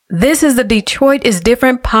This is the Detroit is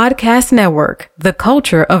Different podcast network, the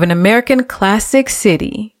culture of an American classic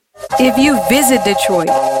city. If you visit Detroit,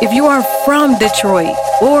 if you are from Detroit,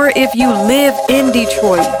 or if you live in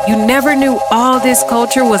Detroit, you never knew all this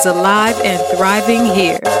culture was alive and thriving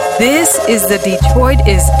here. This is the Detroit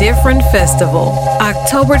is Different Festival.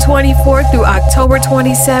 October 24th through October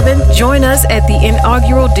 27th, join us at the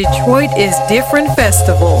inaugural Detroit is Different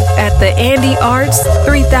Festival at the Andy Arts,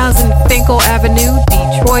 3000 Finkel Avenue,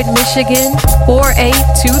 Detroit, Michigan,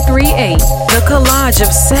 48238. The collage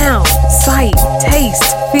of sound, sight,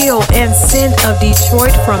 taste, feel, and scent of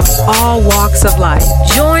Detroit from all walks of life.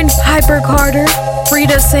 Join Piper Carter,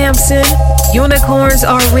 Frida Sampson, Unicorns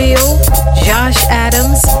Are Real, Josh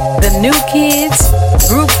Adams, The New Kids,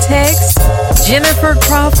 Group Tex, Jennifer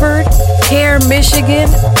Crawford, Care Michigan,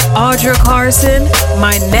 Audra Carson,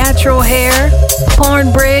 My Natural Hair,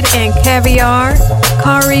 Cornbread and Caviar,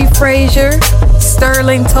 Kari Frazier,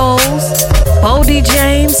 Sterling Tolles, Bodie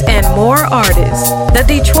James, and more artists. The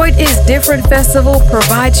Detroit is Different Festival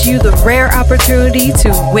provides you the rare opportunity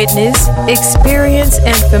to witness, experience,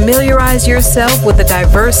 and familiarize yourself with the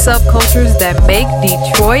diverse subcultures that make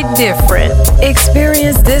Detroit different.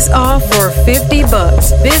 Experience this all for $50.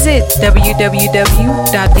 Visit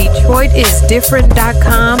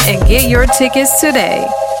www.detroitisdifferent.com and get your tickets today.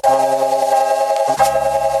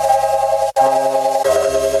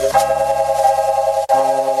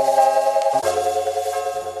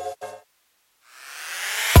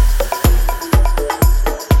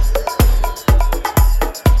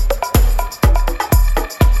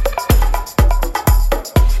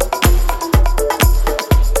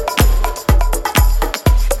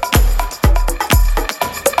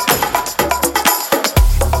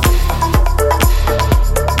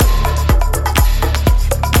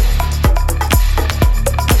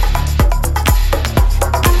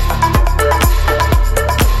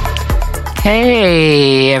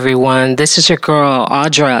 Hey everyone, this is your girl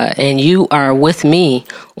Audra, and you are with me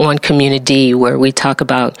on Community, where we talk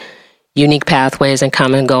about unique pathways and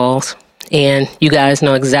common goals. And you guys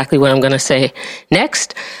know exactly what I'm going to say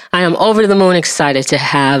next. I am over the moon excited to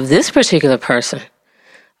have this particular person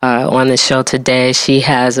on the show today. She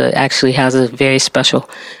actually has a very special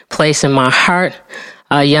place in my heart.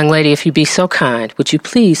 Young lady, if you'd be so kind, would you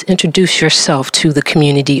please introduce yourself to the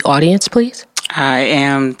community audience, please? I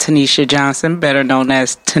am Tanisha Johnson, better known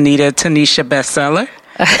as Tanisha Bestseller.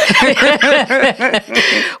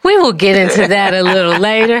 We will get into that a little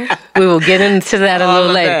later.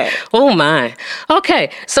 Oh, my.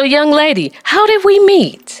 Okay, so young lady, how did we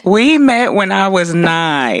meet? We met when I was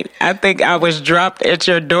 9. I think I was dropped at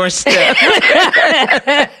your doorstep.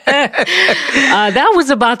 That was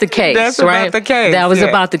about the case, That's right? about the case. That was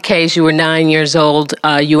about the case. You were 9 years old.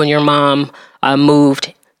 You and your mom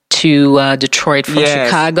moved to Detroit from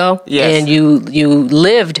Chicago. Yes. And you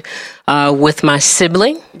lived with my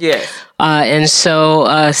sibling. Yes. And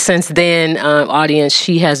so since then, audience,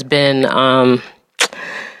 she has been, I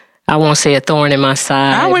won't say a thorn in my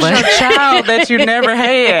side. I was your child that you never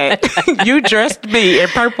had. You dressed me in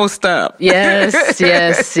purple stuff. Yes.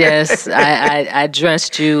 I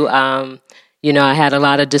dressed you. You know, I had a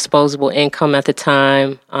lot of disposable income at the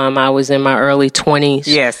time. I was in my early 20s.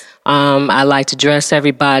 Yes. I like to dress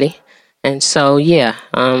everybody. And so,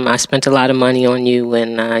 I spent a lot of money on you,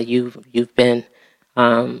 and you've been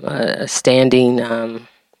a standing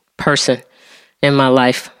person in my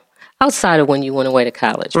life outside of when you went away to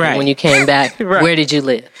college. Right. When you came back, Right. Where did you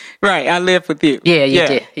live? Right, I lived with you. Yeah, you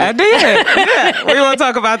did. Yeah. I did. Yeah. We won't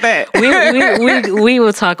talk about that. We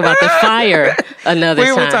will talk about the fire another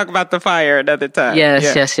time. We will talk about the fire another time.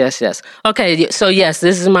 Yes. Okay, so yes,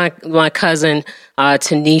 this is my cousin,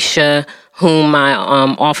 Tanisha, whom I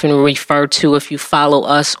often refer to. If you follow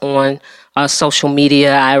us on social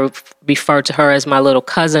media, I refer to her as my little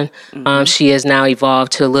cousin. Mm-hmm. She has now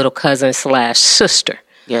evolved to little cousin / sister.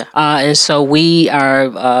 Yeah. And so we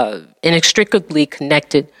are inextricably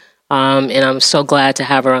connected, and I'm so glad to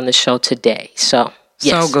have her on the show today. So,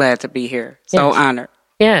 yes. So glad to be here. So honored.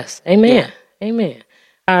 Yes. Amen. Yeah. Amen.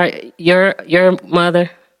 All right. Your mother,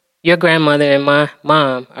 your grandmother, and my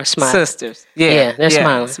mom are smiling. Sisters. Yeah. They're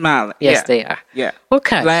smiling. Smiling. Yes, they are. Yeah.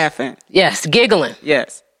 Okay. Laughing. Yes. Giggling.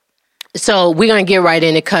 Yes. So we're going to get right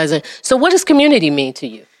into cousin. So what does community mean to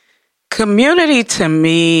you? Community to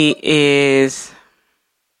me is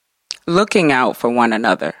looking out for one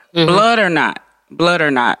another, blood or not,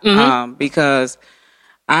 Mm-hmm. because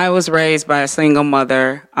I was raised by a single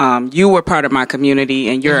mother. You were part of my community,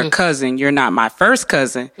 and you're a cousin. You're not my first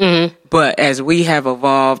cousin. But as we have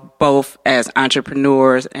evolved both as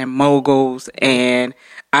entrepreneurs and moguls and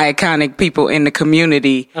iconic people in the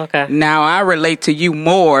community, now I relate to you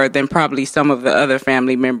more than probably some of the other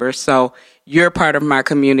family members. So you're part of my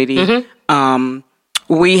community.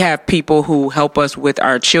 We have people who help us with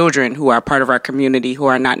our children who are part of our community who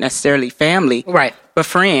are not necessarily family, but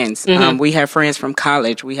friends. We have friends from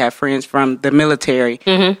college. We have friends from the military.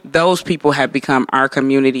 Those people have become our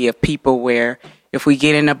community of people where if we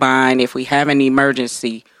get in a bind, if we have an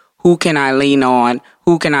emergency, who can I lean on?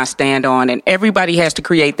 Who can I stand on? And everybody has to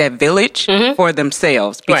create that village for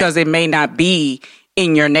themselves because it may not be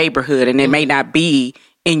in your neighborhood and it may not be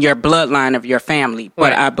in your bloodline of your family.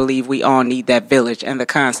 But I believe we all need that village and the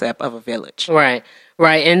concept of a village. Right.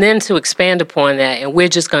 And then to expand upon that, and we're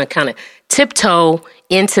just going to kind of tiptoe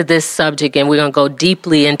into this subject, and we're going to go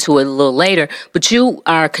deeply into it a little later. But you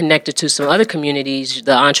are connected to some other communities,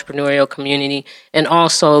 the entrepreneurial community, and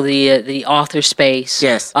also the author space,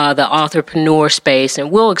 the authorpreneur space,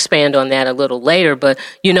 and we'll expand on that a little later. But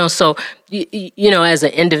so as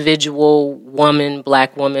an individual woman,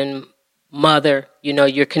 Black woman, mother,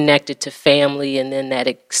 you're connected to family and then that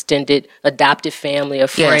extended adopted family of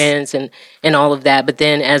friends and all of that. But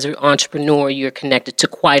then as an entrepreneur, you're connected to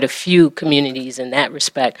quite a few communities in that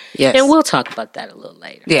respect. Yes. And we'll talk about that a little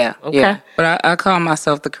later. Yeah. Okay. Yeah. But I call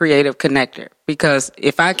myself the creative connector because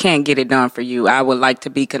if I can't get it done for you, I would like to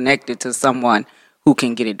be connected to someone who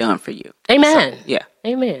can get it done for you. Amen. So, yeah.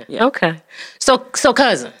 Amen. Yeah. Okay. So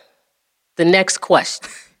cousin, the next question.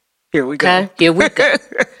 Here we go. Okay, here we go.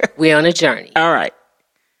 We're on a journey. All right.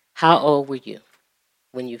 How old were you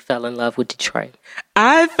when you fell in love with Detroit?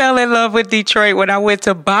 I fell in love with Detroit when I went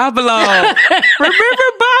to Bablo. Remember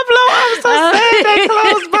Bablo? I'm so sad they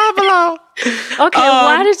closed Bablo. Okay,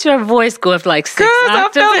 why did your voice go up like 6 octaves? Because I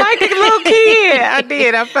felt like a little kid. I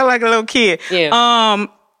did. I felt like a little kid. Yeah.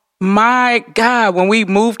 My God, when we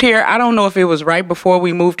moved here, I don't know if it was right before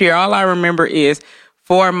we moved here. All I remember is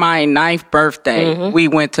for my 9th birthday, we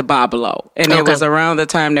went to Bablo. And it was around the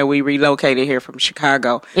time that we relocated here from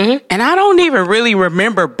Chicago. And I don't even really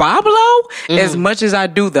remember Bablo as much as I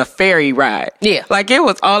do the ferry ride. Yeah. Like it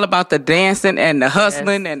was all about the dancing and the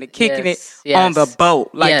hustling and the kicking it on the boat.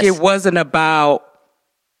 Like it wasn't about,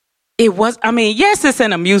 yes, it's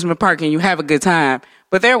an amusement park and you have a good time.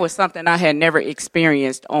 But there was something I had never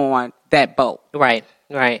experienced on that boat. Right.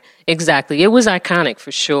 Exactly. It was iconic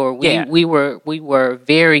for sure. We were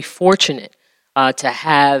very fortunate to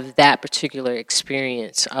have that particular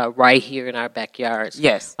experience right here in our backyards.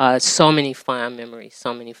 Yes. So many fine memories.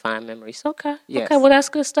 Okay. Yes. Okay. Well, that's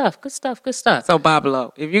good stuff. Good stuff. So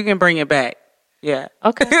Bablo, if you can bring it back. Yeah.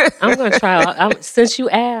 Okay. I'm going to try. Since you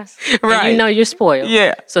asked. Right. You're spoiled.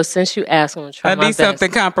 Yeah. So since you asked, I'm going to try my best. I need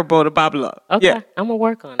something comparable to Bablo. Okay. Yeah. I'm going to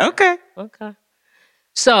work on it. Okay.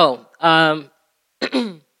 So, I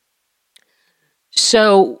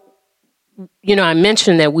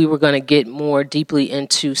mentioned that we were going to get more deeply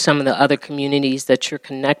into some of the other communities that you're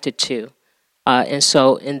connected to. And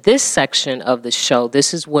so in this section of the show,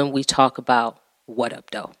 this is when we talk about What Up,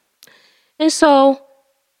 Doe? And so,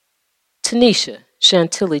 Tanisha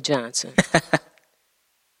Chantilly Johnson,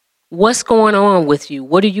 what's going on with you?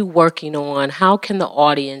 What are you working on? How can the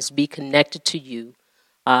audience be connected to you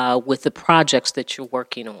with the projects that you're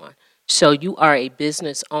working on? So you are a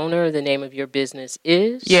business owner. The name of your business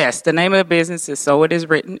is? Yes, the name of the business is So It Is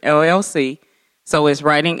Written, LLC. So it's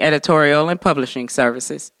writing, editorial, and publishing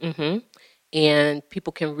services. And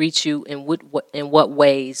people can reach you in what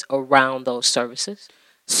ways around those services?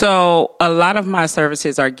 So a lot of my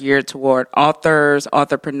services are geared toward authors,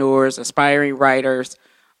 authorpreneurs, aspiring writers.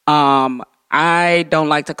 I don't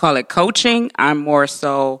like to call it coaching. I'm more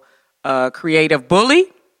so a creative bully.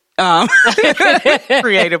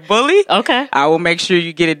 Creative bully. Okay. I will make sure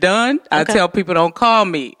you get it done. Okay. I tell people don't call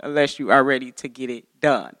me unless you are ready to get it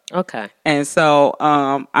done. Okay. And so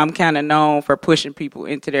I'm kind of known for pushing people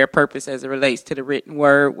into their purpose as it relates to the written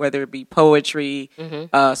word, whether it be poetry,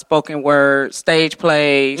 spoken word, stage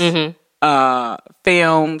plays,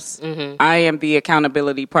 films. I am the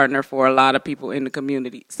accountability partner for a lot of people in the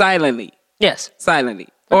community. Silently. Yes. Silently.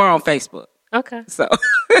 Or on Facebook. Okay. So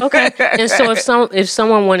okay. And so if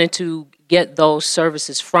someone wanted to get those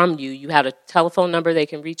services from you, you had a telephone number they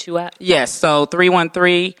can reach you at? Yes. So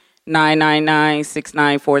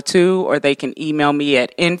 313-999-6942, or they can email me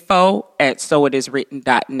at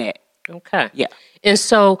info@soitiswritten.net. Okay. Yeah. And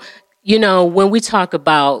so, when we talk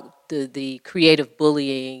about the creative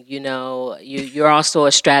bullying, you're also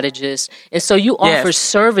a strategist. And so you offer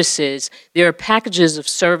services. There are packages of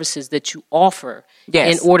services that you offer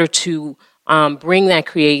in order to bring that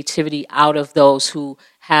creativity out of those who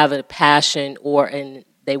have a passion and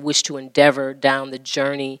they wish to endeavor down the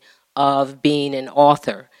journey of being an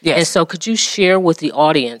author. Yes. And so could you share with the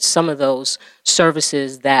audience some of those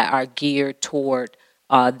services that are geared toward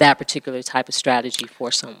that particular type of strategy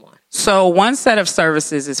for someone? So one set of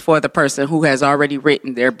services is for the person who has already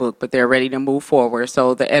written their book, but they're ready to move forward.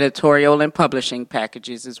 So the editorial and publishing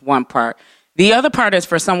packages is one part. The other part is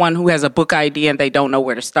for someone who has a book idea and they don't know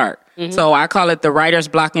where to start. Mm-hmm. So I call it the Writer's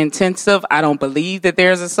Block Intensive. I don't believe that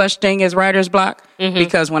there's a such thing as writer's block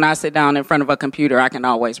because when I sit down in front of a computer, I can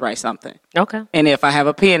always write something. Okay. And if I have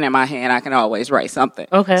a pen in my hand, I can always write something.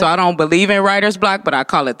 Okay. So I don't believe in writer's block, but I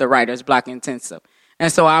call it the Writer's Block Intensive.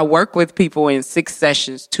 And so I work with people in 6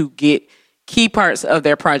 sessions to get key parts of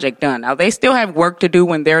their project done. Now, they still have work to do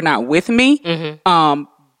when they're not with me.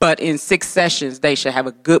 But in 6 sessions, they should have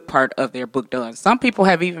a good part of their book done. Some people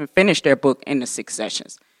have even finished their book in the 6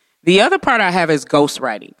 sessions. The other part I have is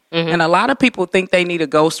ghostwriting. And a lot of people think they need a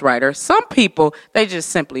ghostwriter. Some people, they just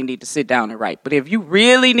simply need to sit down and write. But if you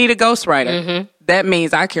really need a ghostwriter, that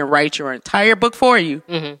means I can write your entire book for you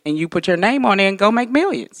and you put your name on it and go make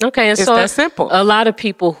millions. Okay. And it's so that simple. A lot of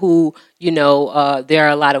people who, there are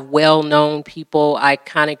a lot of well-known people,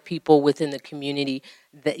 iconic people within the community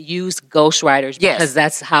that use ghostwriters because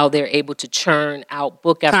that's how they're able to churn out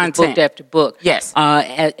book after book after book. Yes.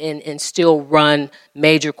 And still run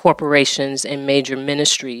major corporations and major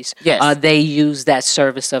ministries. Yes. They use that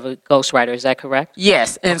service of a ghostwriter. Is that correct?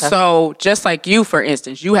 Yes. And so just like you, for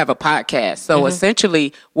instance, you have a podcast. So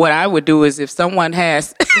essentially what I would do is if someone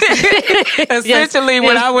has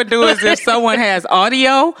what I would do is if someone has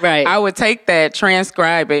audio, I would take that,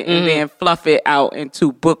 transcribe it, and then fluff it out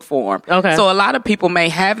into book form. Okay. So a lot of people may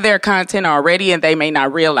have their content already and they may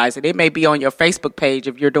not realize it. It may be on your Facebook page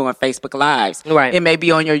if you're doing Facebook Lives. Right. It may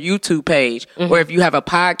be on your YouTube page. Or if you have a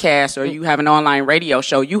podcast or you have an online radio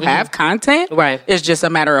show, you have content. Right. It's just a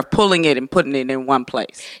matter of pulling it and putting it in one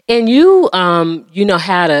place. And you,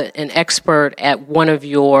 had an expert at one of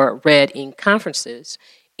your Red Ink conferences.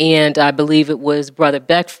 And I believe it was Brother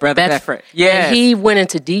Bedford. Yes. And he went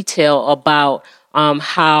into detail about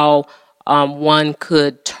how one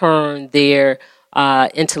could turn their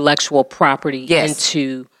intellectual property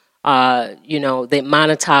into, they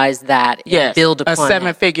monetize that and build upon a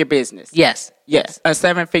 7-figure business. Yes. A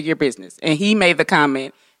 7-figure business. And he made the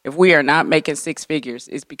comment, if we are not making 6 figures,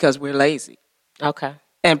 it's because we're lazy. Okay.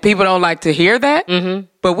 And people don't like to hear that,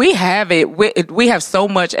 but we have it. We have so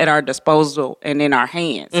much at our disposal and in our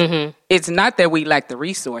hands. It's not that we lack the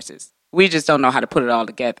resources. We just don't know how to put it all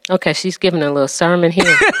together. Okay, she's giving a little sermon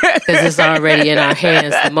here because it's already in our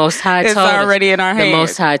hands. The Most High told us. It's already in our hands. The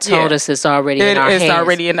Most High told us it's already in our hands. It's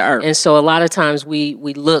already in the earth. And so a lot of times we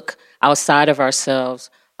look outside of ourselves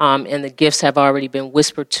and the gifts have already been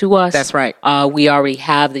whispered to us. That's right. We already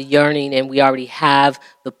have the yearning and we already have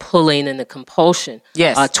the pulling and the compulsion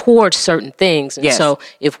yes. Towards certain things. And yes. so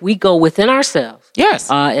if we go within ourselves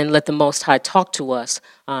yes. And let the Most High talk to us,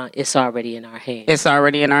 it's already in our hands. It's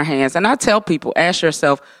already in our hands. And I tell people, ask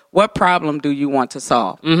yourself, what problem do you want to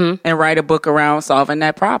solve? And write a book around solving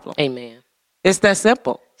that problem. Amen. It's that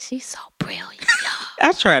simple. She's so brilliant, y'all.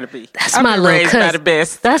 I try to be. That's my little cousin.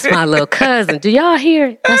 That's my little cousin. Do y'all hear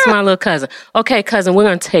it? That's my little cousin. Okay, cousin, we're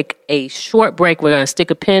going to take a short break. We're going to stick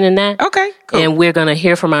a pin in that. Okay, cool. And we're going to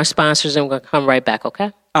hear from our sponsors and we're going to come right back,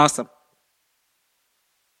 okay? Awesome.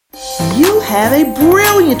 You have a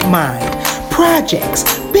brilliant mind.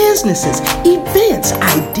 Projects, businesses, events,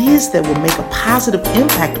 ideas that will make a positive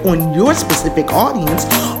impact on your specific audience,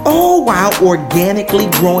 all while organically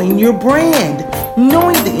growing your brand.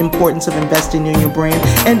 Knowing the importance of investing in your brand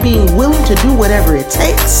and being willing to do whatever it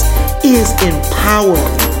takes is empowering.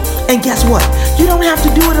 And guess what? You don't have to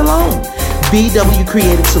do it alone. BW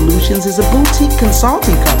Creative Solutions is a boutique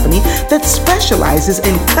consulting company that specializes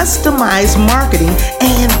in customized marketing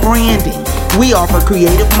and branding. We offer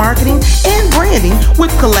creative marketing and branding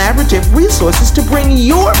with collaborative resources to bring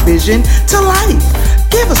your vision to life.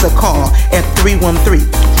 Give us a call at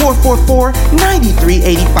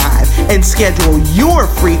 313-444-9385 and schedule your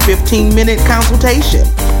free 15-minute consultation.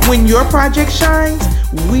 When your project shines,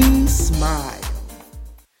 we smile.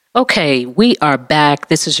 Okay, we are back.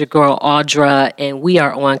 This is your girl, Audra, and we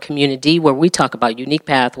are on Community, where we talk about unique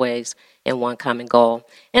pathways and one common goal.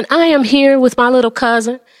 And I am here with my little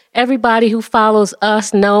cousin. Everybody who follows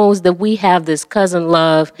us knows that we have this cousin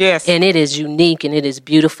love. Yes. And it is unique and it is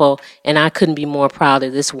beautiful. And I couldn't be more proud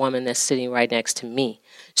of this woman that's sitting right next to me.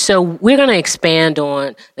 So we're going to expand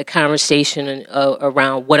on the conversation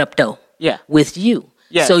around What Up Doe with you.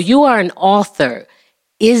 Yes. So you are an author.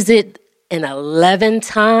 Is it an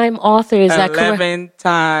 11-time author? Is that correct?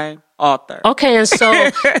 11-time author. Okay, and so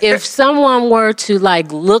if someone were to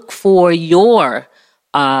look for your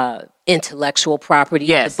intellectual property,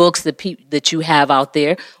 the books that you have out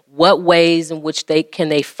there, what ways in which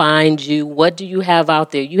they find you? What do you have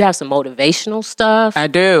out there? You have some motivational stuff? I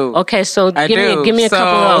do. Okay, so give me a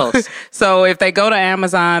couple of those. So if they go to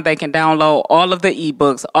Amazon, they can download all of the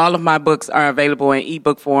ebooks. All of my books are available in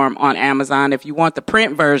ebook form on Amazon. If you want the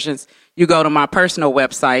print versions, you go to my personal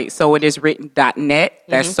website, soitiswritten.net.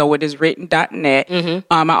 That's soitiswritten.net.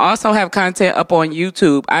 I also have content up on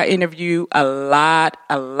YouTube. I interview a lot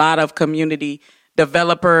of community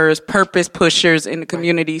developers, purpose pushers in the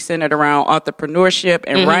community centered around entrepreneurship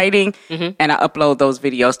and writing, and I upload those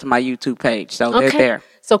videos to my YouTube page. So they're there.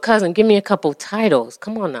 So, cousin, give me a couple titles.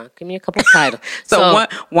 Come on now. Give me a couple titles. So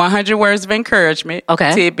 100 Words of Encouragement.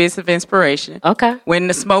 Okay. Tidbits of Inspiration. Okay. When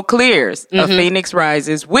the Smoke Clears, A Phoenix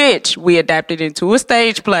Rises, which we adapted into a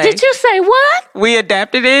stage play. Did you say what? We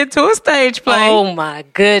adapted it into a stage play. Oh, my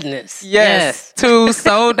goodness. Yes. To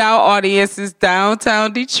sold-out audiences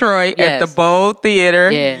downtown Detroit at the Bold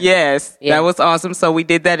Theater. Yeah. Yes. Yeah. That was awesome. So we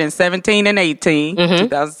did that in 17 and 18.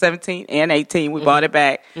 2017 and 18. We brought it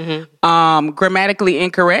back. Grammatically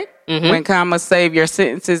Incorrect. When commas save your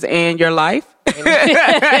sentences and your life.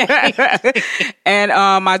 And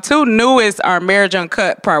my two newest are Marriage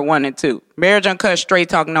Uncut Part 1 and 2. Marriage Uncut, Straight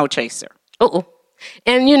Talk, No Chaser. Uh-oh.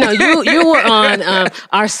 And you were on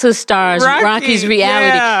our Sisters Rocky's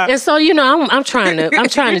reality, and so I'm trying to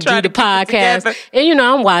do the podcast, and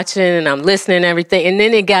I'm watching and I'm listening and everything, and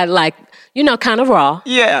then it got kind of raw.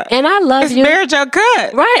 Yeah. And I love it's you. Marriage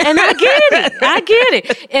Uncut. Right. And I get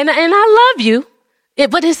it. And I love you.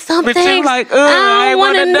 But it's something. But you're like, I don't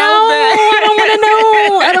want to know.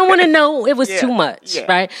 I don't want to know. It was too much,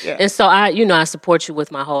 right? Yeah. And so I support you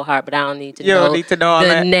with my whole heart, but I don't need to know. You don't need to know all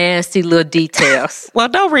that nasty little details. Well,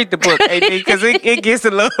 don't read the book, AD, because it gets a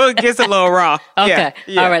little raw. Okay.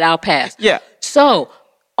 Yeah. All right. I'll pass. Yeah. So,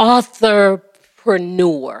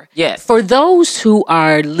 authorpreneur. Yes. For those who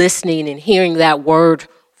are listening and hearing that word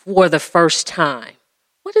for the first time,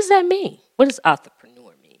 what does that mean? What does authorpreneur?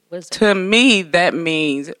 To me, that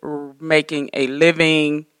means making a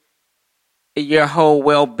living. Your whole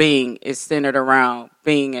well-being is centered around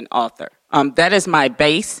being an author. That is my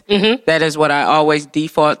base. That is what I always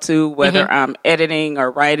default to, whether I'm editing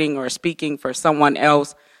or writing or speaking for someone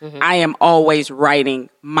else. I am always writing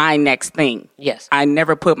my next thing. Yes. I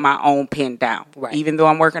never put my own pen down. Right. Even though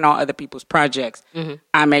I'm working on other people's projects,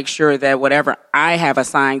 I make sure that whatever I have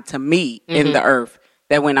assigned to me in the earth,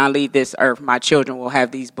 that when I leave this earth, my children will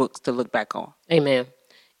have these books to look back on. Amen.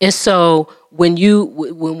 And so when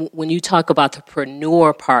you talk about the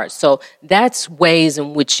preneur part, so that's ways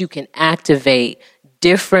in which you can activate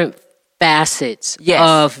different facets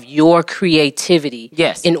of your creativity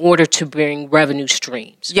in order to bring revenue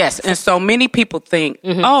streams. Yes. And so many people think,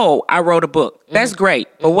 oh, I wrote a book. That's great.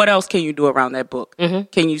 But what else can you do around that book?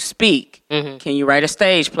 Can you speak? Can you write a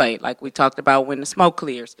stage play like we talked about When the Smoke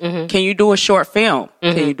Clears? Can you do a short film?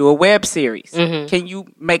 Can you do a web series? Can you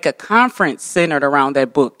make a conference centered around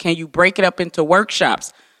that book? Can you break it up into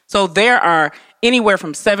workshops? So there are anywhere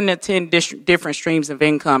from 7 to 10 different streams of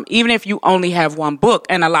income, even if you only have one book.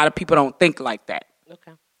 And a lot of people don't think like that.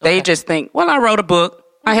 Okay. They just think, well, I wrote a book.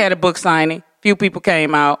 I had a book signing. Few people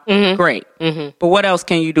came out. Great. But what else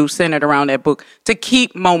can you do centered around that book to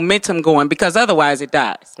keep momentum going? Because otherwise it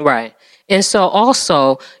dies. Right. And so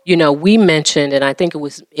also, we mentioned, and I think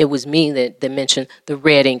it was me that mentioned the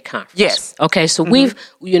Red Ink Conference. Yes. Okay. So we've,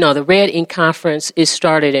 the Red Ink Conference is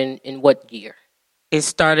started in what year? It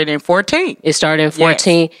started in 14. It started in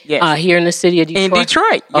 14 here in the city of Detroit. In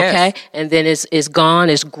Detroit, yes. Okay, and then it's gone,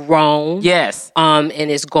 it's grown. Yes. And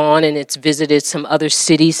it's gone and it's visited some other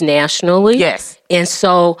cities nationally. Yes. And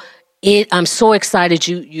so I'm so excited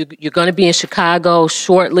you're going to be in Chicago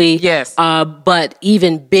shortly. Yes. But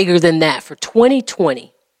even bigger than that, for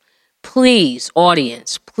 2020, please,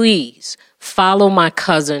 audience, please follow my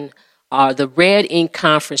cousin, the Red Ink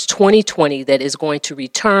Conference 2020 that is going to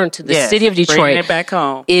return to the city of Detroit. Bringing it back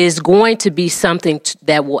home. Is going to be something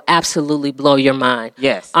that will absolutely blow your mind.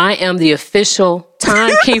 Yes. I am the official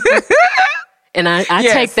timekeeper. And I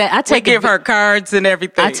Yes. take that. I take we give her cards and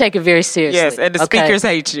everything. I take it very seriously. Yes, and the speakers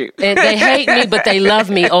hate you. And they hate me, but they love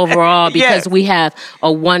me overall because Yes. we have a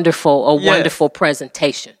wonderful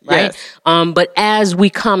presentation, right? Yes. But as we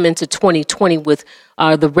come into 2020 with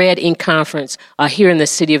the Red Ink Conference here in the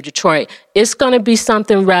city of Detroit, it's going to be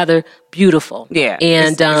something rather beautiful. Yeah,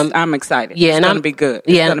 and I'm excited. Yeah, it's and going to be good.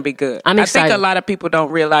 It's going to be good. I'm excited. I think a lot of people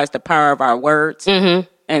don't realize the power of our words,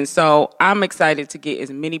 and so I'm excited to get as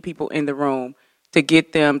many people in the room to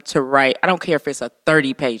get them to write. I don't care if it's a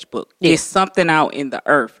 30-page book. Yeah. Get something out in the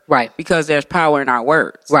earth, Right. Because there's power in our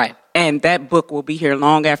words, Right. And that book will be here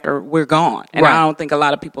long after we're gone. And Right. I don't think a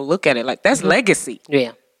lot of people look at it like that's legacy.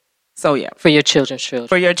 Yeah, So yeah, for your children's children.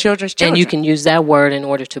 for your children's children, And you can use that word in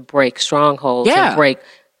order to break strongholds Yeah. and break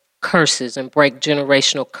curses and break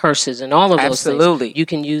generational curses and all of those Absolutely. things. You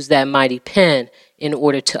can use that mighty pen in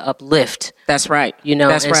order to uplift. That's right. You know,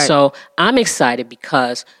 that's and right. so I'm excited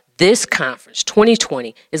because this conference,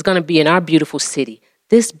 2020, is going to be in our beautiful city.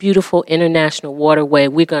 This beautiful international waterway,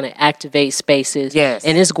 we're going to activate spaces. Yes.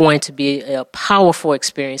 And it's going to be a powerful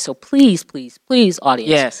experience. So please, please, please,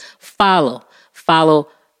 audience, Yes. follow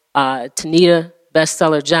Tanita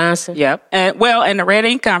Bestseller Johnson. Yep. And the Red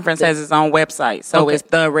Ink Conference has its own website. So Okay. it's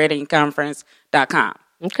theredinkconference.com.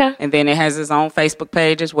 Okay. And then it has its own Facebook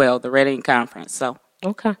page as well, the Red Ink Conference. So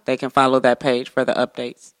Okay. they can follow that page for the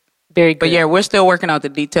updates. Very good. But yeah, we're still working out the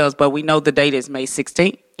details, but we know the date is May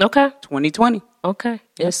 16th, Okay. 2020. Okay.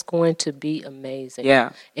 It's going to be amazing.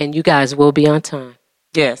 Yeah. And you guys will be on time.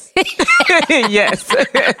 Yes. Yes.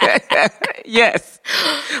 Yes.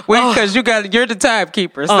 Because you're the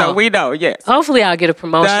timekeeper, so Oh. we know, yes. Hopefully I'll get a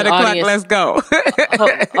promotion. 9 o'clock, Audience, let's go.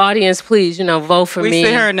 audience, please, vote for We me.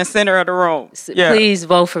 sit here in the center of the room. Yeah. Please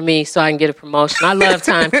vote for me so I can get a promotion. I love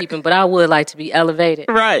timekeeping, but I would like to be elevated.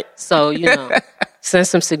 Right. So, send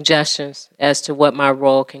some suggestions as to what my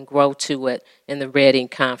role can grow to it in the Red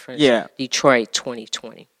Ink Conference, Yeah. Detroit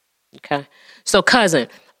 2020. Okay? So, cousin,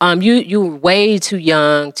 you're way too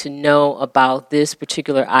young to know about this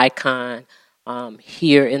particular icon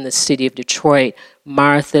here in the city of Detroit.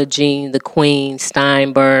 Martha Jean, the Queen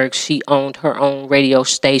Steinberg. She owned her own radio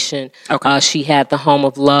station. Okay. She had the Home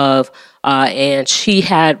of Love, and she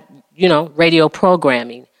had, radio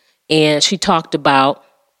programming. And she talked about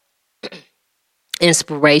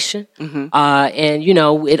inspiration. And,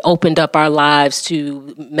 it opened up our lives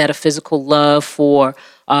to metaphysical love for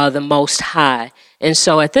the Most High. And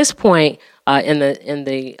so at this point in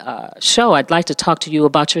the show, I'd like to talk to you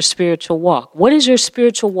about your spiritual walk. What does your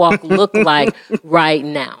spiritual walk look like right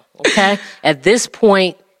now? Okay? At this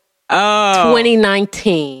point,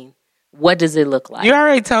 2019, what does it look like? You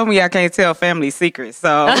already told me I can't tell family secrets,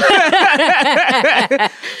 so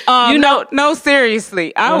no,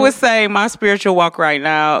 seriously. I would say my spiritual walk right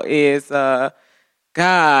now is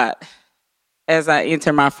God as I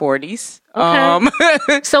enter my 40s.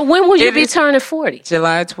 Okay. So when will you be turning 40?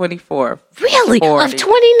 July 24th. Really? 40. Of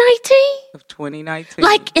 2019? Of 2019.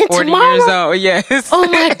 Like in 40 tomorrow? years old, yes. Oh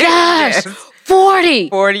my gosh. Yes. 40.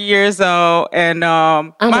 40 years old. And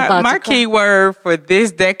my key word for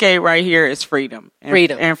this decade right here is freedom.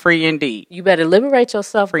 Freedom. And free indeed. You better liberate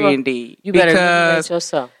yourself, Free girl. indeed. You better Because liberate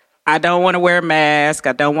yourself. I don't want to wear a mask.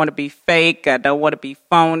 I don't want to be fake. I don't want to be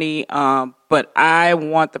phony. But I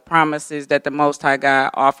want the promises that the Most High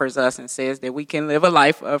God offers us and says that we can live a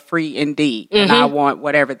life of free indeed. And I want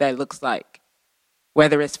whatever that looks like.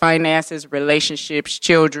 Whether it's finances, relationships,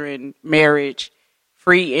 children, marriage,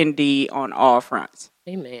 free indeed on all fronts.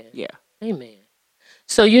 Amen. Yeah. Amen.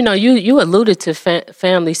 So, you alluded to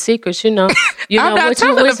family secrets, I'm not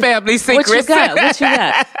telling the family secrets. What you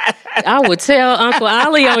got? I would tell Uncle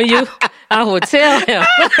Ali on you. I would tell him.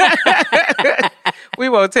 We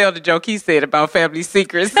won't tell the joke he said about family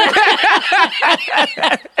secrets.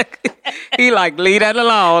 He leave that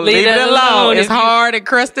alone. Leave it alone. It's hard and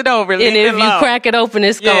crusted over. Leave it alone. If you crack it open,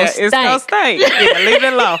 it's going to stink. It's going to stink. Yeah, leave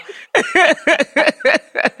it alone.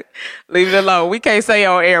 Leave it alone. We can't say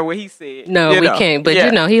on air what he said. No, we can't. But,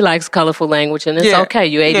 he likes colorful language, and it's okay.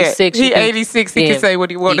 You're 86. He 86. He can say what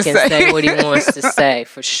he wants to say. He can say what he wants to say,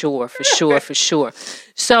 for sure.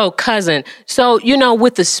 So, cousin,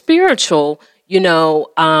 with the spiritual, you're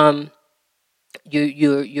a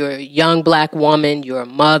young black woman, you're a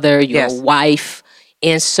mother, you're a wife.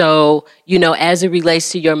 And so, as it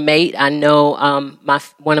relates to your mate, I know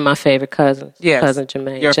one of my favorite cousins, Cousin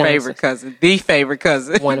Jermaine Your Johnson. favorite cousin, the favorite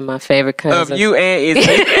cousin. One of my favorite cousins. Of you and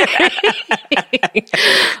Izzy.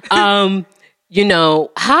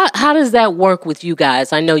 How does that work with you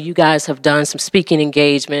guys? I know you guys have done some speaking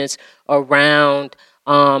engagements around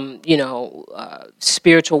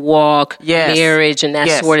spiritual walk, Yes. marriage, and that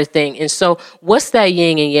Yes. sort of thing. And so what's that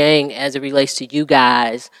yin and yang as it relates to you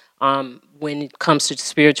guys when it comes to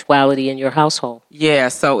spirituality in your household? Yeah,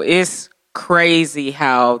 so it's crazy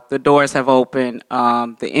how the doors have opened.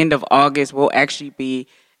 The end of August, we'll actually be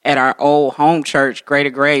at our old home church, Greater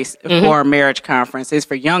Grace, for a marriage conference. It's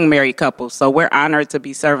for young married couples. So we're honored to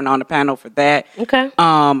be serving on the panel for that. Okay.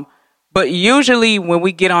 But usually when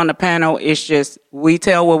we get on the panel, it's just we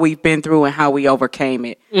tell what we've been through and how we overcame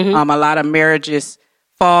it. A lot of marriages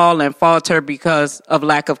fall and falter because of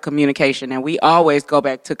lack of communication. And we always go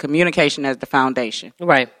back to communication as the foundation.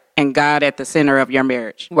 Right. And God at the center of your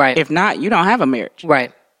marriage. Right. If not, you don't have a marriage.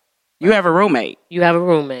 Right. You have a roommate. You have a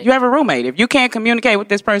roommate. You have a roommate. If you can't communicate with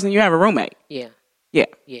this person, you have a roommate. Yeah. Yeah.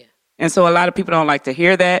 Yeah. And so a lot of people don't like to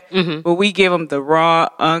hear that, but we give them the raw,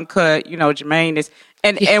 uncut, Jermaine is,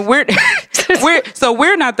 and we're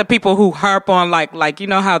not the people who harp on like, you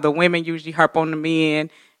know how the women usually harp on the men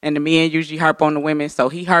and the men usually harp on the women. So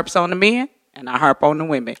he harps on the men and I harp on the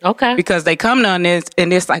women. Okay. Because they come on this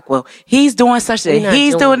and it's like, well, he's doing such a,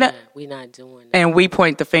 he's doing that. We're not doing that. And we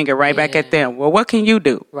point the finger right back at them. Well, what can you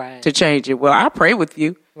do to change it? Well, I pray with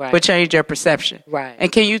you, but change your perception. Right.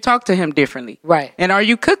 And can you talk to him differently? Right. And are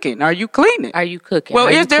you cooking? Are you cleaning? Are you cooking? Well,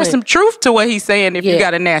 is there some truth to what he's saying if you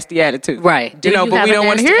got a nasty attitude? Right. But we don't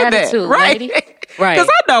want to hear that. Right. Right. Because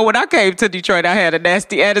I know when I came to Detroit, I had a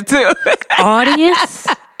nasty attitude. Audience,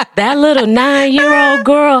 that little 9-year-old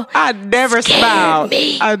girl. I never smiled.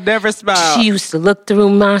 I never smiled. She used to look through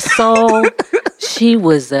my soul. She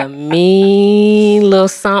was a mean little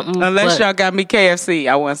something. Unless y'all got me KFC,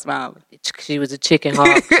 I wasn't smiling. She was a chicken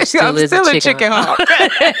hawk. She still I'm is still a chicken hawk.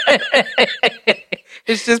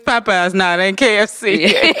 It's just Popeyes now, it ain't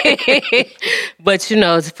KFC. But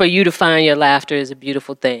for you to find your laughter is a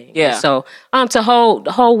beautiful thing. Yeah. And so to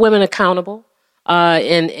hold women accountable,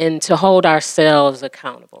 and to hold ourselves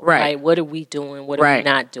accountable. Right. What are we doing? What are we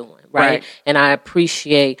not doing? Right. And I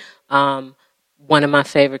appreciate one of my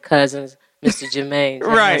favorite cousins, Mr. Jermaine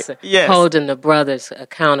Johnson, holding the brothers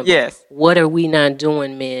accountable. Yes. What are we not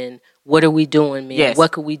doing, men? What are we doing, men? Yes.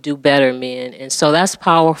 What could we do better, men? And so that's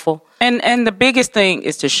powerful. And the biggest thing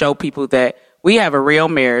is to show people that we have a real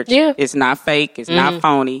marriage. Yeah. It's not fake. It's not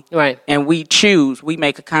phony. Right. And we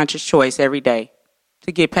make a conscious choice every day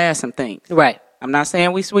to get past some things. Right. I'm not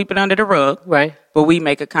saying we sweep it under the rug. Right. But we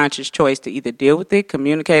make a conscious choice to either deal with it,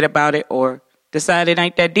 communicate about it, or decide it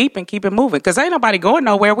ain't that deep and keep it moving. Because ain't nobody going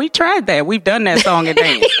nowhere. We tried that. We've done that song and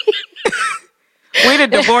dance. We done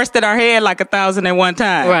divorced in our head like 1,001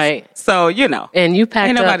 times. Right. So, And you packed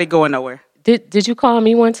ain't up. nobody going nowhere. Did you call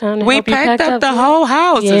me one time to We help you packed pack up the whole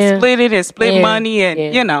house and split it and split Yeah. money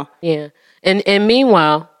and, Yeah. And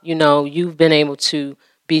meanwhile, you've been able to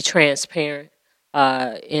be transparent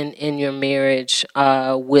in your marriage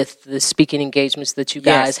with the speaking engagements that you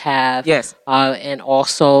guys have. Yes. And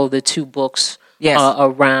also the 2 books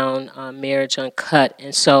around Marriage Uncut.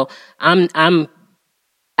 And so I'm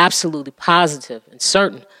absolutely positive and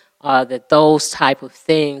certain that those type of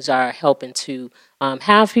things are helping to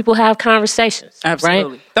have people have conversations.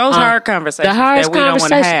 Absolutely. Right? Those hard conversations that we don't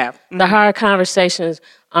want to have. The hard conversations.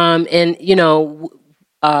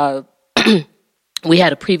 We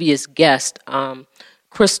had a previous guest,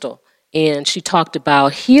 Crystal, and she talked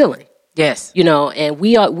about healing. Yes. And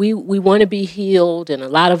we want to be healed, and a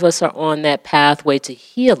lot of us are on that pathway to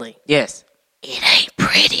healing. Yes. It ain't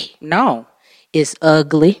pretty. No. It's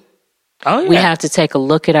ugly. Oh, yeah. We have to take a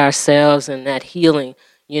look at ourselves and that healing.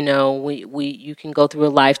 You can go through a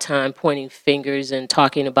lifetime pointing fingers and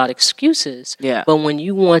talking about excuses. Yeah. But when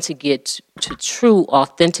you want to get to true,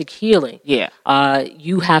 authentic healing,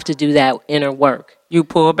 you have to do that inner work. You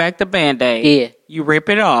pull back the Band-Aid. Yeah. You rip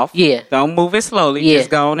it off. Yeah. Don't move it slowly. Yeah. Just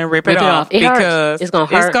go on and rip it off. It because hurts. It's going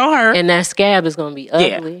to hurt. It's going to hurt. And that scab is going to be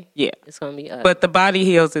ugly. Yeah. It's going to be ugly. But the body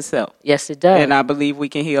heals itself. Yes, it does. And I believe we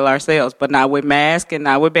can heal ourselves, but not with masks and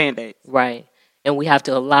not with Band-Aids. Right. And we have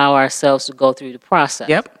to allow ourselves to go through the process.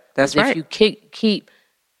 Yep. That's right. If you keep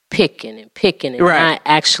picking and not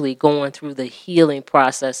actually going through the healing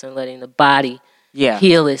process and letting the body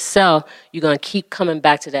heal itself, you're going to keep coming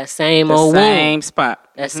back to that same old wound. Same spot.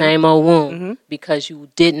 That same old wound because you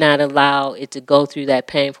did not allow it to go through that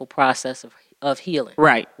painful process of healing.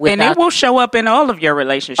 Right. And it will show up in all of your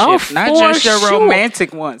relationships, not just your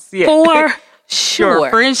romantic ones. Yeah. For sure. Your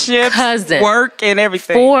friendships, cousin, work, and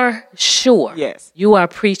everything. For sure. Yes. You are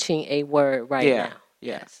preaching a word right now.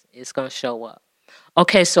 Yes. It's going to show up.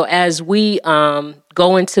 Okay, so as we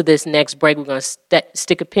go into this next break, we're going to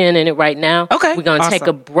stick a pin in it right now. Okay, we're going to take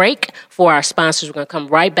a break for our sponsors. We're going to come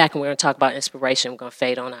right back, and we're going to talk about inspiration. We're going to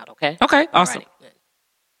fade on out, okay? Okay, awesome.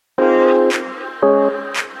 All right.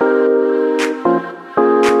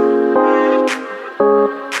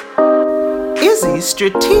 is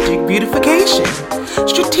Strategic Beautification.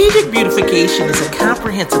 Strategic Beautification is a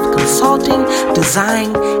comprehensive consulting,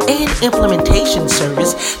 design, and implementation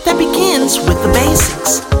service that begins with the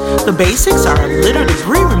basics. The basics are litter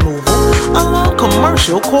debris removal along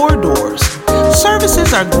commercial corridors.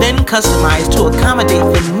 Services are then customized to accommodate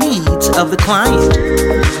the needs of the client.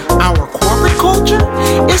 Our corporate culture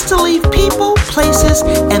is to leave people, places,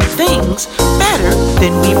 and things better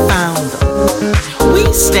than we found them. We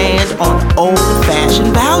stand on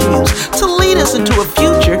old-fashioned values to lead us into a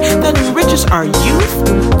future that enriches our youth,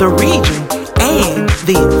 the region, and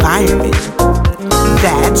the environment.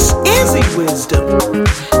 That's Izzy Wisdom.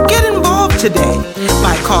 Get involved today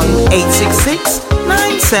by calling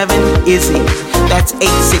 866-97-IZZY. That's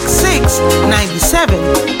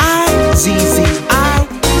 866-97-IZZIE.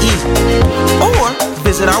 Or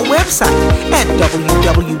visit our website at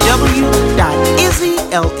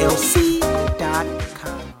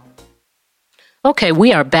www.izzyllc.com. Okay,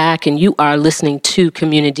 we are back, and you are listening to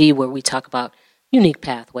Community, where we talk about unique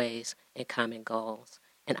pathways and common goals.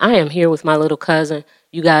 And I am here with my little cousin.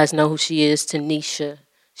 You guys know who she is, Tanisha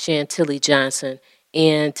Chantilly Johnson.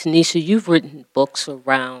 And Tanisha, you've written books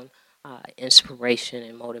around inspiration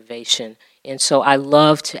and motivation. And so I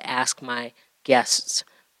love to ask my guests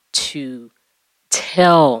to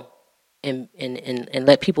tell and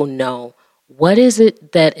let people know, what is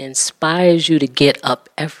it that inspires you to get up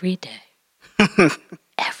every day?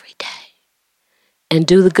 Every day, and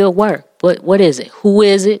do the good work. What is it? Who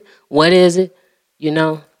is it? What is it? You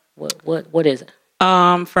know, what is it?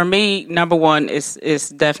 For me, number one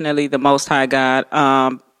is definitely the Most High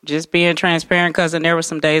God. Just being transparent, cousin. There were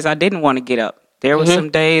some days I didn't want to get up. There were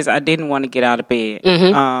some days I didn't want to get out of bed.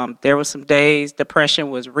 There were some days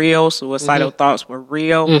depression was real, suicidal thoughts were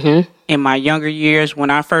real. In my younger years,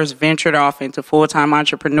 when I first ventured off into full-time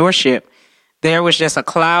entrepreneurship, there was just a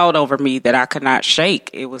cloud over me that I could not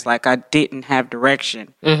shake. It was like I didn't have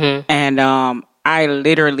direction. And I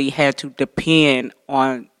literally had to depend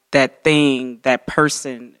on that thing, that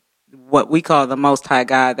person, what we call the Most High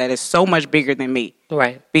God, that is so much bigger than me.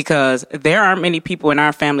 Right. Because there aren't many people in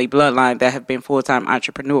our family bloodline that have been full-time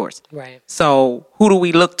entrepreneurs. Right. So who do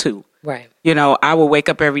we look to? Right. You know, I will wake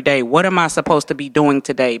up every day. What am I supposed to be doing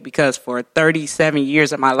today? Because for 37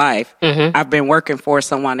 years of my life, I've been working for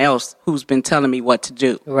someone else who's been telling me what to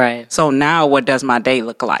do. Right. So now what does my day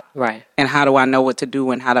look like? Right. And how do I know what to do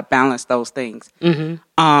and how to balance those things?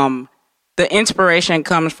 The inspiration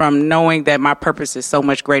comes from knowing that my purpose is so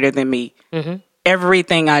much greater than me.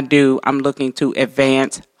 Everything I do, I'm looking to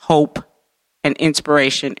advance hope and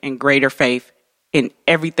inspiration and greater faith in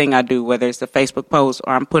everything I do, whether it's a Facebook post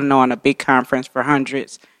or I'm putting on a big conference for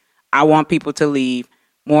hundreds. I want people to leave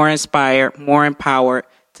more inspired, more empowered,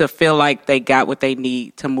 to feel like they got what they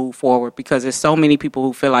need to move forward, because there's so many people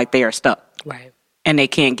who feel like they are stuck. Right. And they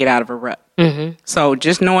can't get out of a rut. So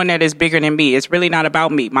just knowing that it's bigger than me, it's really not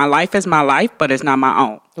about me. My life is my life, but it's not my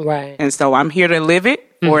own. Right. And so I'm here to live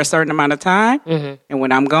it for a certain amount of time. And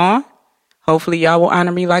when I'm gone, hopefully y'all will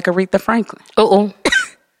honor me like Aretha Franklin.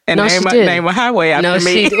 And no, name a highway after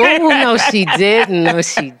me. No, she didn't. No,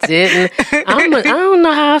 she didn't. I don't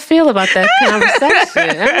know how I feel about that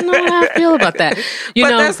conversation. I don't know how I feel about that.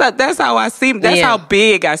 That's how I see. That's how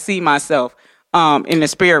big I see myself in the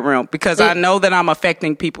spirit realm, because I know that I'm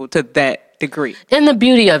affecting people to that degree. And the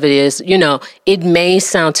beauty of it is, it may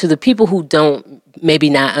sound to the people who don't maybe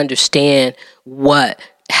not understand what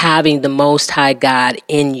having the Most High God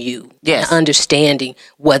in you, understanding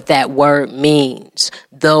what that word means,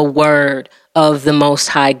 the word of the Most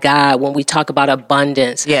High God. When we talk about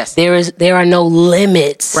abundance, there are no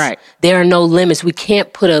limits. Right. There are no limits. We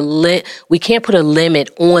can't put a limit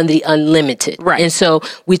on the unlimited. Right. And so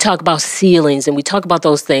we talk about ceilings and we talk about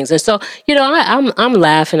those things. And so, I'm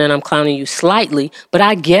laughing and I'm clowning you slightly, but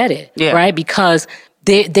I get it, right? Because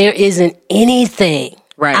there isn't anything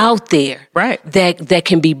out there that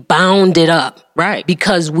can be bounded up,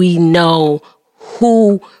 because we know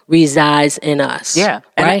who resides in us. Yeah.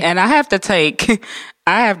 Right. And I have to take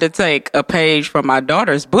a page from my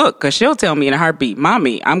daughter's book, because she'll tell me in a heartbeat,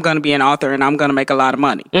 Mommy, I'm going to be an author and I'm going to make a lot of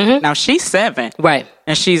money. Now she's 7. Right.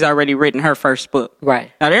 And she's already written her first book.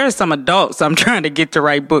 Right. Now there are some adults I'm trying to get to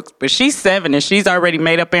write books, but she's 7 and she's already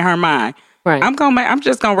made up in her mind. Right. I'm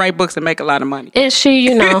just gonna write books and make a lot of money. And she,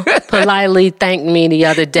 politely thanked me the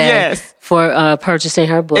other day for purchasing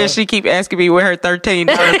her book. And she keep asking me where her $13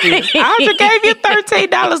 is. I just gave you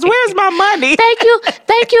 $13. Where's my money? Thank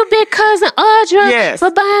you, big cousin Audra, for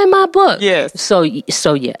buying my book. Yes. So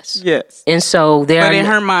yes. Yes. And so but in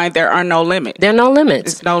her mind, there are no limits. There are no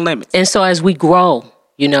limits. It's no limits. And so as we grow,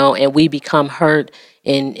 and we become hurt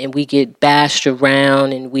and we get bashed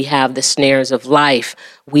around and we have the snares of life,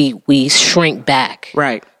 we shrink back.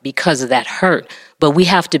 Right. Because of that hurt. But we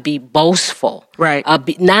have to be boastful. Right.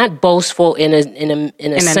 Not boastful in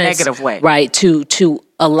a sense, negative way. Right. To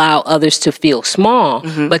allow others to feel small,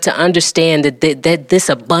 but to understand that this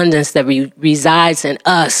abundance that resides in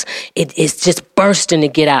us, it is just bursting to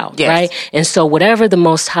get out. Yes. Right. And so whatever the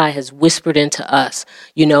Most High has whispered into us,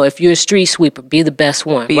 if you're a street sweeper, be the best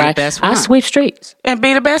one. Be right? the best one. I sweep streets. And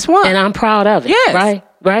be the best one. And I'm proud of it. Yes.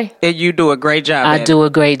 Right? And you do a great job. I do a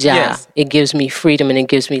great job. Yes. It gives me freedom and it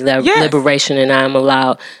gives me liberation, and I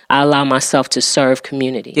allow myself to serve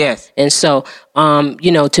community. Yes. And so,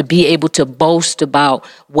 to be able to boast about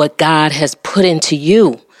what God has put into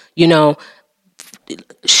you,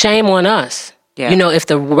 shame on us. Yeah. If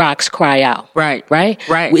the rocks cry out. Right.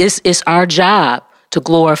 It's our job to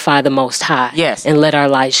glorify the Most High. Yes. And let our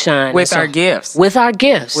light shine. With our gifts. With our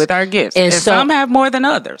gifts. And so, some have more than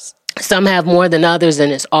others. Some have more than others,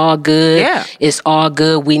 and it's all good. Yeah. It's all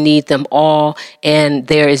good. We need them all, and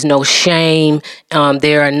there is no shame.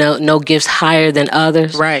 There are no gifts higher than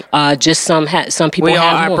others. Right. Just some people. We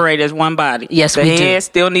all have operate more. as one body. Yes, the we do. The head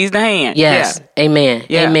still needs the hand. Yes. Yeah. Amen.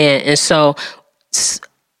 Yeah. Amen. And so,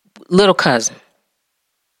 little cousin,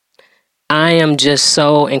 I am just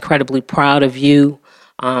so incredibly proud of you.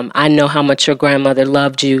 I know how much your grandmother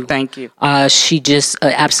loved you. Thank you. She just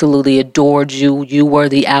absolutely adored you. You were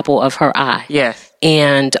the apple of her eye. Yes.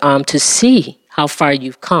 And to see how far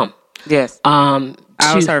you've come. Yes. I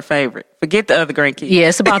was her favorite. Forget the other grandkids. Yeah,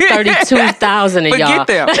 it's about 32,000 of y'all. Forget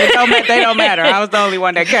them. They don't matter. I was the only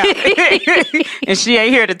one that counted. And she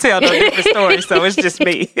ain't here to tell no different story, so it's just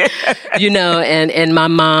me. And my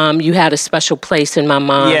mom, you had a special place in my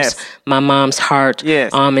mom's heart.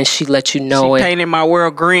 Yes. And she let you know she it. painted my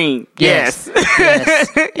world green. Yes.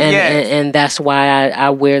 And that's why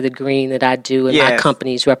I wear the green that I do, and my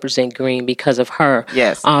companies represent green because of her.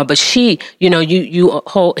 Yes. But she, you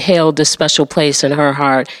held a special place in her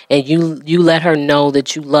heart, and you let her know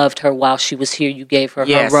that you loved her while she was here. You gave her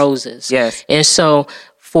her roses. Yes. And so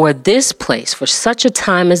for this place, for such a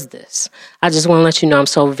time as this, I just want to let you know I'm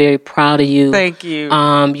so very proud of you. Thank you.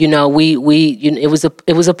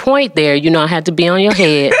 It was a point there. I had to be on your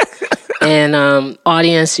head. And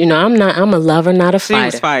audience, I'm a lover, not a fighter. She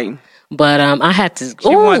was fighting. But I had to. She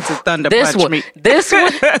wanted to thunder punch me. This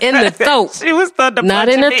one in the throat. She was thunder punching me. Not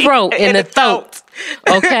in the throat, in the throat.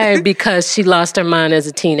 Okay, because she lost her mind as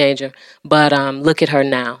a teenager. But look at her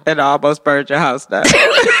now. And I almost burned your house down.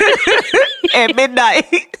 At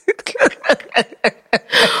midnight.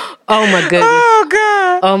 Oh my goodness. Oh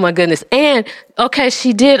God. Oh my goodness. And okay,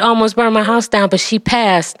 she did almost burn my house down, but she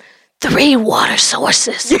passed 3 water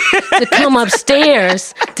sources to come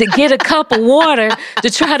upstairs to get a cup of water to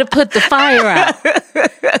try to put the fire out.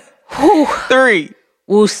 Whew. 3.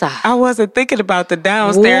 Woosah. I wasn't thinking about the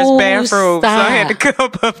downstairs bathroom, so I had to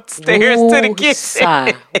come upstairs to the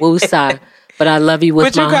kitchen. Woosah. But I love you with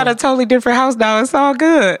But you got a totally different house now. It's all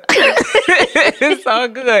good. It's all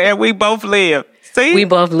good. And we both live. See? We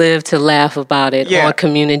both live to laugh about it on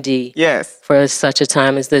Community. Yes. For such a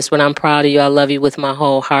time as this. When I'm proud of you, I love you with my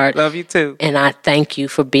whole heart. Love you too. And I thank you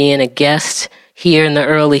for being a guest here in the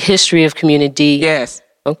early history of Community. Yes.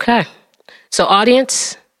 Okay. So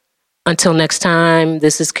audience, until next time,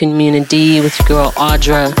 this is Community with your girl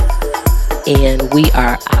Audra, and we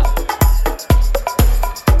are out.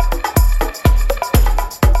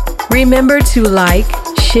 Remember to like,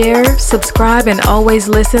 share, subscribe, and always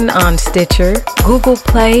listen on Stitcher, Google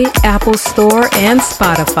Play, Apple Store, and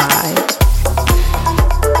Spotify.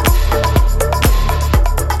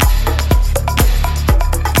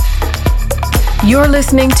 You're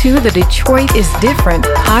listening to the Detroit is Different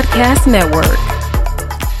Podcast Network.